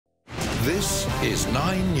This is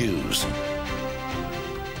 9 News.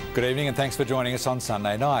 Good evening and thanks for joining us on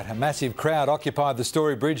Sunday night. A massive crowd occupied the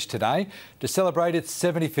Story Bridge today to celebrate its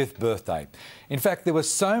 75th birthday. In fact, there were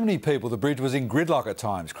so many people the bridge was in gridlock at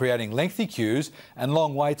times, creating lengthy queues and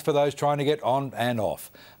long waits for those trying to get on and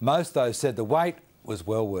off. Most those said the wait was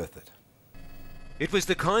well worth it. It was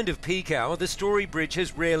the kind of peak hour the Story Bridge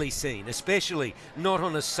has rarely seen, especially not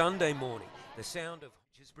on a Sunday morning. The sound of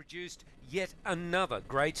which has produced yet another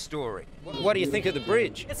great story. What do you think of the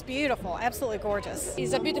bridge? It's beautiful, absolutely gorgeous.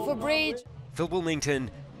 It's a beautiful bridge. Phil Wilmington,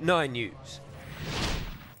 9 News.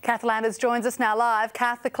 Kath Landers joins us now live.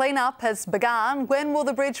 Kath, the clean-up has begun. When will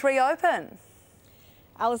the bridge reopen?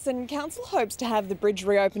 Alison, Council hopes to have the bridge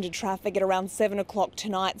reopened to traffic at around 7 o'clock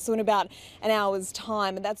tonight, so in about an hour's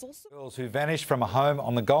time. And that's also Girls who vanished from a home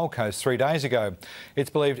on the Gold Coast 3 days ago.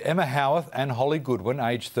 It's believed Emma Howarth and Holly Goodwin,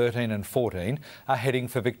 aged 13 and 14, are heading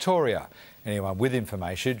for Victoria. Anyone with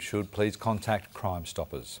information should please contact Crime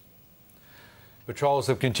Stoppers. Patrols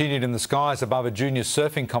have continued in the skies above a junior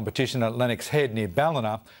surfing competition at Lennox Head near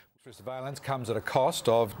Ballina. Surveillance comes at a cost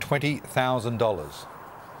of $20,000.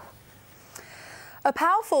 A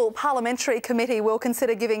powerful parliamentary committee will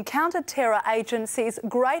consider giving counter-terror agencies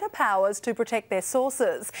greater powers to protect their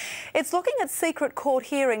sources. It's looking at secret court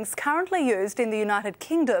hearings currently used in the United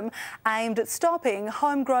Kingdom aimed at stopping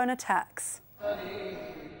homegrown attacks.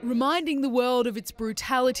 Reminding the world of its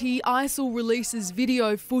brutality, ISIL releases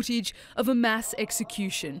video footage of a mass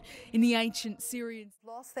execution in the ancient Syrian.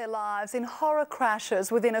 Lost their lives in horror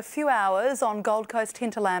crashes within a few hours on Gold Coast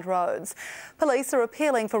hinterland roads. Police are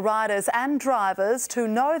appealing for riders and drivers to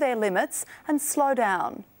know their limits and slow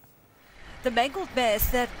down. The mangled mess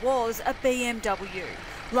that was a BMW.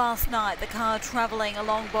 Last night, the car travelling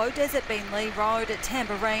along Bow Desert Beenleigh Road at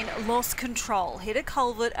Tamborine lost control, hit a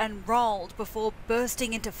culvert and rolled before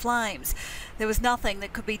bursting into flames. There was nothing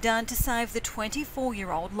that could be done to save the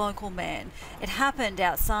 24-year-old local man. It happened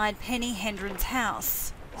outside Penny Hendren's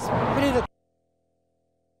house.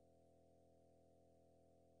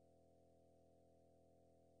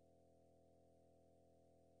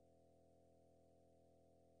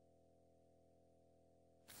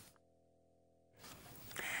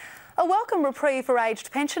 A welcome reprieve for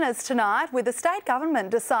aged pensioners tonight, with the state government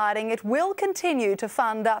deciding it will continue to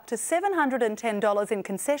fund up to $710 in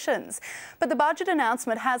concessions. But the budget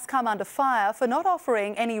announcement has come under fire for not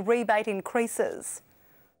offering any rebate increases.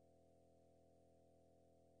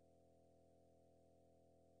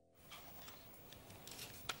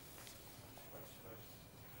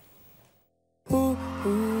 Ooh,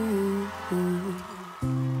 ooh, ooh.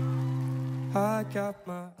 I got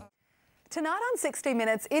my... Tonight on 60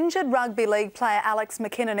 Minutes, injured rugby league player Alex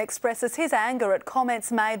McKinnon expresses his anger at comments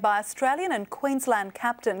made by Australian and Queensland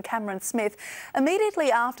captain Cameron Smith immediately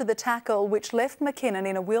after the tackle which left McKinnon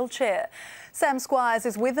in a wheelchair. Sam Squires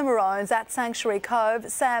is with the Maroons at Sanctuary Cove.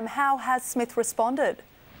 Sam, how has Smith responded?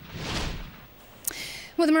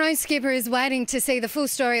 Well, the Maroons skipper is waiting to see the full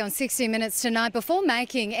story on 60 Minutes tonight before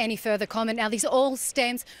making any further comment. Now, this all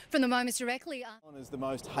stems from the moments directly is the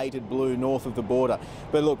most hated blue north of the border.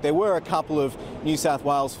 But look, there were a couple of New South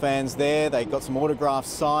Wales fans there. They got some autographs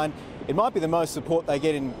signed. It might be the most support they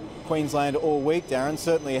get in Queensland all week, Darren,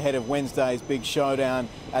 certainly ahead of Wednesday's big showdown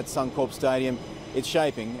at Suncorp Stadium. It's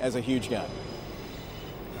shaping as a huge game.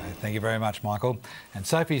 Thank you very much, Michael. And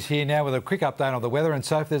Sophie's here now with a quick update on the weather. And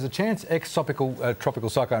Sophie, there's a chance tropical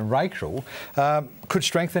cyclone Rachel could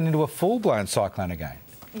strengthen into a full-blown cyclone again.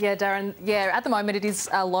 Yeah, Darren, at the moment it is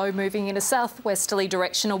low, moving in a southwesterly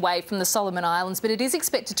direction away from the Solomon Islands, but it is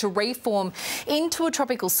expected to reform into a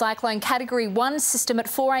tropical cyclone Category 1 system at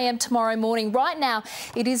 4 a.m. tomorrow morning. Right now,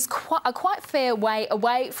 it is a quite fair way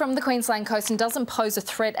away from the Queensland coast and doesn't pose a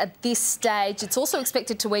threat at this stage. It's also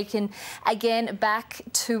expected to weaken again back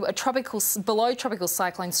to a below tropical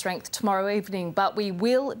cyclone strength tomorrow evening, but we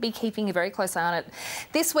will be keeping a very close eye on it.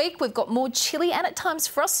 This week, we've got more chilly and at times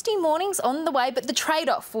frosty mornings on the way, but the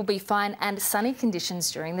trade-off will be fine and sunny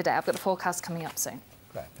conditions during the day. I've got a forecast coming up soon.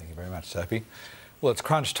 Great, thank you very much, Sophie. Well, it's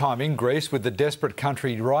crunch time in Greece, with the desperate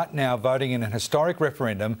country right now voting in an historic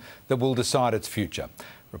referendum that will decide its future.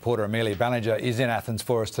 Reporter Amelia Ballinger is in Athens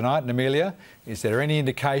for us tonight. And Amelia, is there any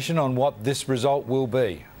indication on what this result will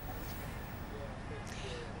be?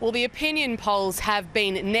 Well, the opinion polls have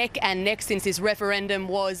been neck and neck since this referendum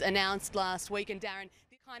was announced last week. And Darren,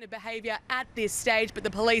 kind of behaviour at this stage, but the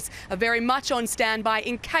police are very much on standby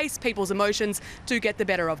in case people's emotions do get the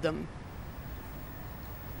better of them.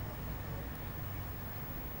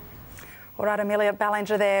 All right, Amelia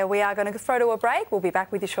Ballinger there. We are going to throw to a break. We'll be back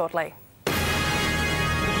with you shortly.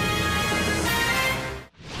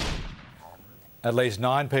 At least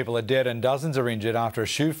 9 people are dead and dozens are injured after a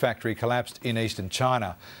shoe factory collapsed in eastern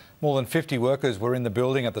China. More than 50 workers were in the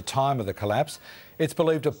building at the time of the collapse. It's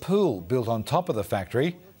believed a pool built on top of the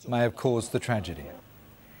factory may have caused the tragedy.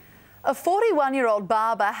 A 41-year-old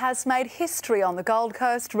barber has made history on the Gold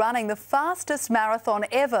Coast, running the fastest marathon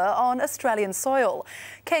ever on Australian soil.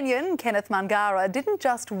 Kenyan Kenneth Mangara didn't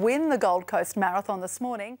just win the Gold Coast Marathon this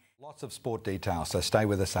morning. Lots of sport details, so stay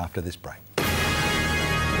with us after this break.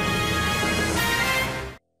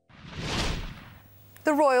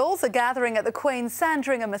 The Royals are gathering at the Queen's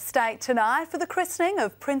Sandringham estate tonight for the christening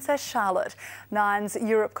of Princess Charlotte. Nine's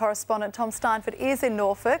Europe correspondent Tom Steinford is in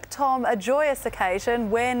Norfolk. Tom, a joyous occasion.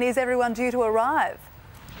 When is everyone due to arrive?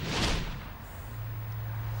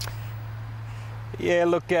 Yeah,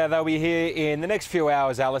 look, they'll be here in the next few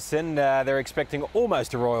hours, Alison. They're expecting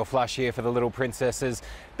almost a royal flush here for the little princesses.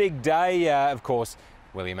 Big day, of course.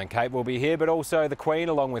 William and Kate will be here, but also the Queen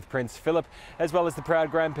along with Prince Philip, as well as the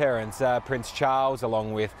proud grandparents, Prince Charles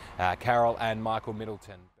along with Carol and Michael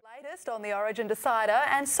Middleton. Latest on the Origin Decider,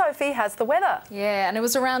 and Sophie has the weather. Yeah, and it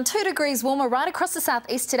was around 2 degrees warmer right across the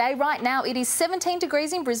southeast today. Right now it is 17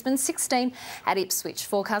 degrees in Brisbane, 16 at Ipswich.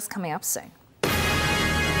 Forecast coming up soon.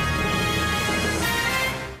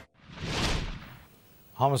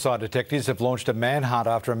 Homicide detectives have launched a manhunt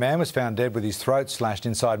after a man was found dead with his throat slashed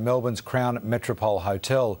inside Melbourne's Crown Metropole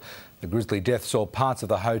Hotel. The grisly death saw parts of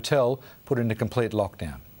the hotel put into complete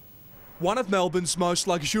lockdown. One of Melbourne's most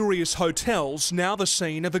luxurious hotels, now the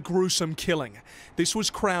scene of a gruesome killing. This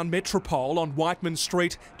was Crown Metropole on Whiteman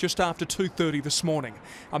Street just after 2:30 this morning.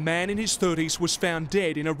 A man in his 30s was found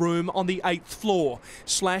dead in a room on the 8th floor,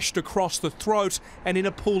 slashed across the throat and in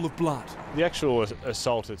a pool of blood. The actual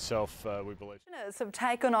assault itself, we believe. Have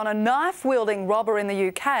taken on a knife-wielding robber in the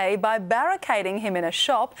UK by barricading him in a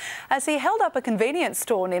shop as he held up a convenience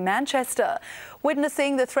store near Manchester.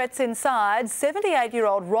 Witnessing the threats inside,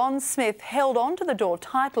 78-year-old Ron Smith held onto the door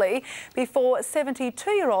tightly before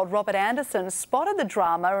 72-year-old Robert Anderson spotted the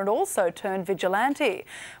drama and also turned vigilante.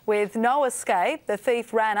 With no escape, the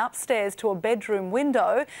thief ran upstairs to a bedroom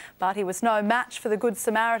window, but he was no match for the Good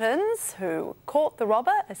Samaritans, who caught the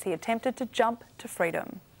robber as he attempted to jump to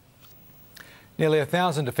freedom. Nearly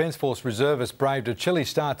 1,000 Defence Force reservists braved a chilly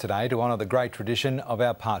start today to honour the great tradition of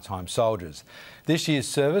our part-time soldiers. This year's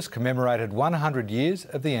service commemorated 100 years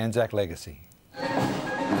of the Anzac legacy.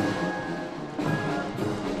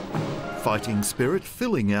 Fighting spirit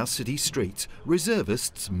filling our city streets.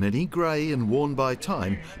 Reservists, many grey and worn by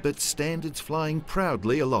time, but standards flying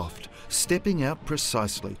proudly aloft, stepping out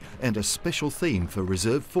precisely, and a special theme for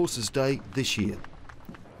Reserve Forces Day this year.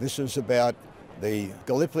 This is about the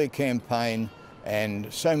Gallipoli campaign,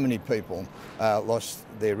 and so many people lost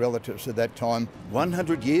their relatives at that time.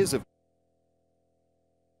 100 years of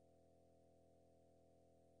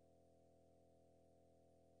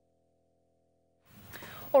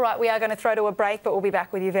All right, we are going to throw to a break, but we'll be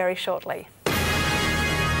back with you very shortly.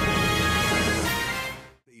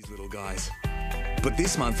 These little guys. But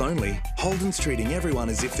this month only, Holden's treating everyone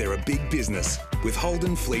as if they're a big business, with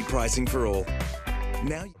Holden fleet pricing for all.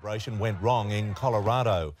 Now, operation went wrong in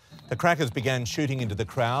Colorado. The crackers began shooting into the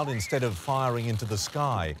crowd instead of firing into the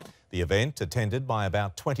sky. The event, attended by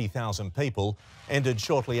about 20,000 people, ended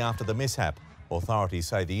shortly after the mishap. Authorities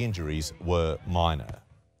say the injuries were minor.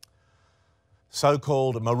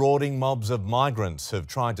 So-called marauding mobs of migrants have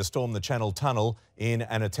tried to storm the Channel Tunnel in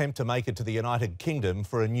an attempt to make it to the United Kingdom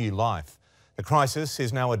for a new life. The crisis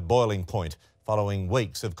is now at boiling point, following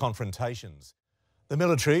weeks of confrontations. The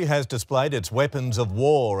military has displayed its weapons of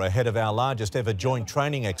war ahead of our largest ever joint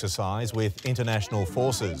training exercise with international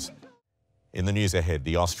forces. In the news ahead,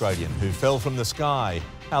 the Australian who fell from the sky,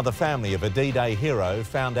 how the family of a D-Day hero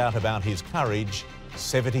found out about his courage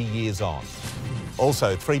 70 years on.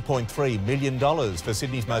 Also, $3.3 million for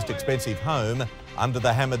Sydney's most expensive home under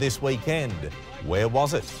the hammer this weekend. Where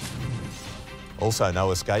was it? Also,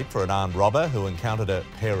 no escape for an armed robber who encountered a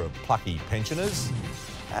pair of plucky pensioners.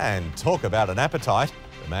 And talk about an appetite,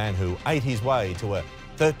 the man who ate his way to a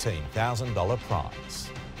 $13,000 prize.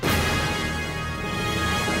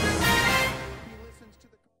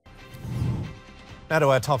 Now to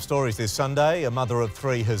our top stories this Sunday. A mother of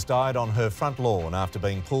 3 has died on her front lawn after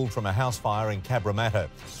being pulled from a house fire in Cabramatta.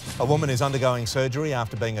 A woman is undergoing surgery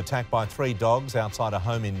after being attacked by 3 dogs outside a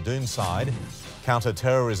home in Doonside.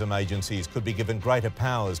 Counter-terrorism agencies could be given greater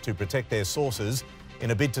powers to protect their sources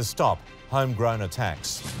in a bid to stop homegrown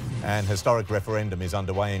attacks. An historic referendum is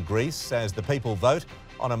underway in Greece as the people vote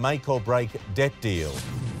on a make-or-break debt deal.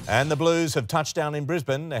 And the Blues have touched down in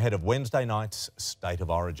Brisbane ahead of Wednesday night's State of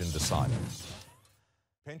Origin decider.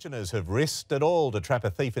 Pensioners have risked it all to trap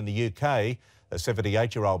a thief in the UK. A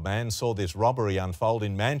 78-year-old man saw this robbery unfold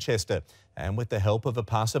in Manchester and, with the help of a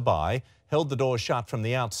passerby, held the door shut from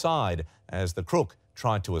the outside as the crook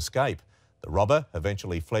tried to escape. The robber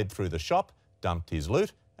eventually fled through the shop, dumped his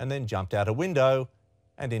loot and then jumped out a window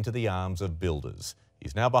and into the arms of builders.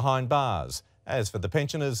 He's now behind bars. As for the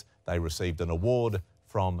pensioners, they received an award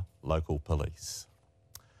from local police.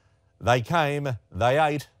 They came, they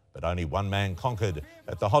ate, but only one man conquered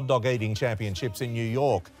at the Hot Dog Eating Championships in New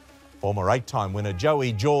York. Former 8-time winner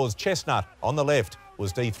Joey Jaws Chestnut on the left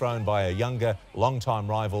was dethroned by a younger, long-time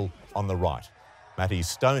rival on the right. Matty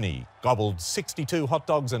Stoney gobbled 62 hot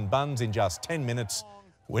dogs and buns in just 10 minutes,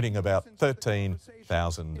 winning about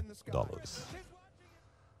 $13,000.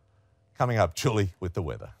 Coming up, Julie, with the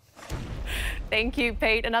weather. Thank you,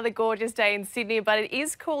 Pete. Another gorgeous day in Sydney, but it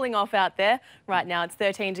is cooling off out there. Right now it's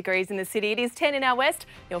 13 degrees in the city. It is 10 in our west.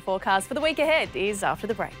 Your forecast for the week ahead is after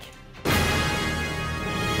the break.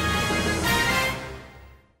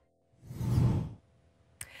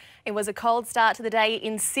 It was a cold start to the day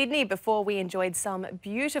in Sydney before we enjoyed some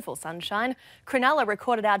beautiful sunshine. Cronulla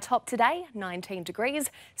recorded our top today, 19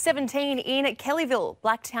 degrees, 17 in Kellyville,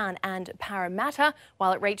 Blacktown and Parramatta,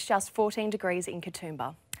 while it reached just 14 degrees in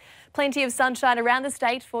Katoomba. Plenty of sunshine around the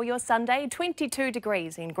state for your Sunday, 22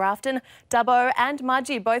 degrees in Grafton. Dubbo and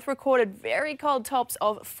Mudgee both recorded very cold tops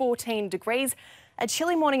of 14 degrees. A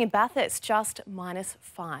chilly morning in Bathurst, just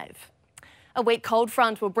 -5. A weak cold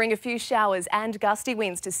front will bring a few showers and gusty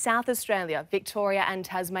winds to South Australia, Victoria and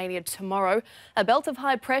Tasmania tomorrow. A belt of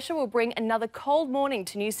high pressure will bring another cold morning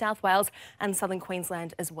to New South Wales and southern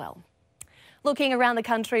Queensland as well. Looking around the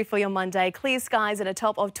country for your Monday, clear skies at a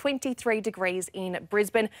top of 23 degrees in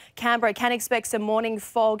Brisbane. Canberra can expect some morning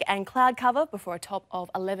fog and cloud cover before a top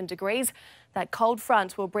of 11 degrees. That cold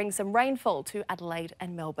front will bring some rainfall to Adelaide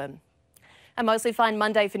and Melbourne. A mostly fine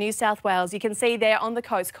Monday for New South Wales. You can see there on the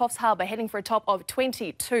coast, Coffs Harbour heading for a top of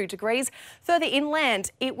 22 degrees. Further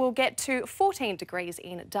inland, it will get to 14 degrees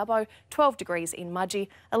in Dubbo, 12 degrees in Mudgee.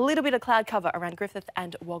 A little bit of cloud cover around Griffith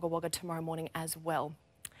and Wagga Wagga tomorrow morning as well.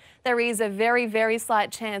 There is a very, very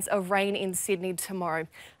slight chance of rain in Sydney tomorrow.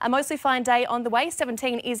 A mostly fine day on the way.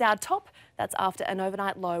 17 is our top. That's after an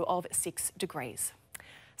overnight low of 6 degrees.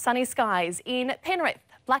 Sunny skies in Penrith,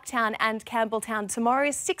 Blacktown and Campbelltown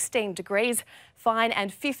tomorrow, 16 degrees, fine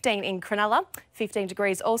and 15 in Cronulla, 15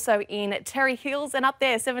 degrees also in Terry Hills and up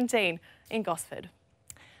there 17 in Gosford.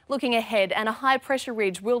 Looking ahead, and a high pressure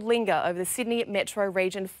ridge will linger over the Sydney metro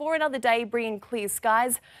region for another day, bringing clear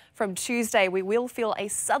skies. From Tuesday, we will feel a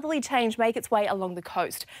southerly change make its way along the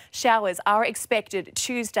coast. Showers are expected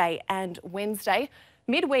Tuesday and Wednesday.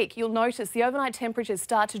 Midweek, you'll notice the overnight temperatures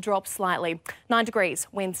start to drop slightly. 9 degrees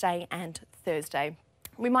Wednesday and Thursday.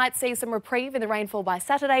 We might see some reprieve in the rainfall by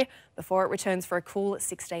Saturday before it returns for a cool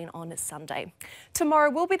 16 on Sunday.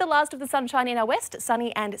 Tomorrow will be the last of the sunshine in our west,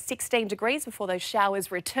 sunny and 16 degrees before those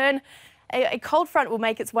showers return. A cold front will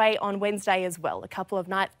make its way on Wednesday as well. A couple of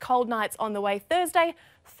cold nights on the way Thursday,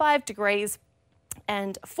 5 degrees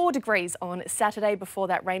and 4 degrees on Saturday before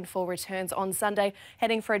that rainfall returns on Sunday,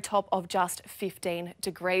 heading for a top of just 15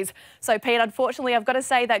 degrees. So, Pete, unfortunately, I've got to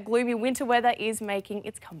say that gloomy winter weather is making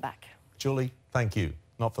its comeback. Julie, thank you.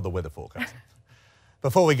 Not for the weather forecast.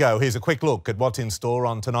 Before we go, here's a quick look at what's in store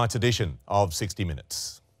on tonight's edition of 60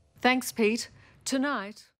 Minutes. Thanks, Pete.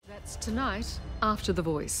 That's tonight after The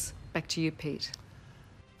Voice. Back to you, Pete.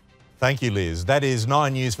 Thank you, Liz. That is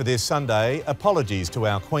 9 News for this Sunday. Apologies to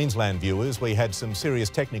our Queensland viewers. We had some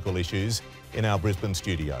serious technical issues in our Brisbane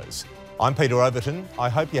studios. I'm Peter Overton. I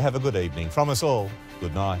hope you have a good evening. From us all,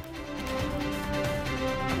 good night.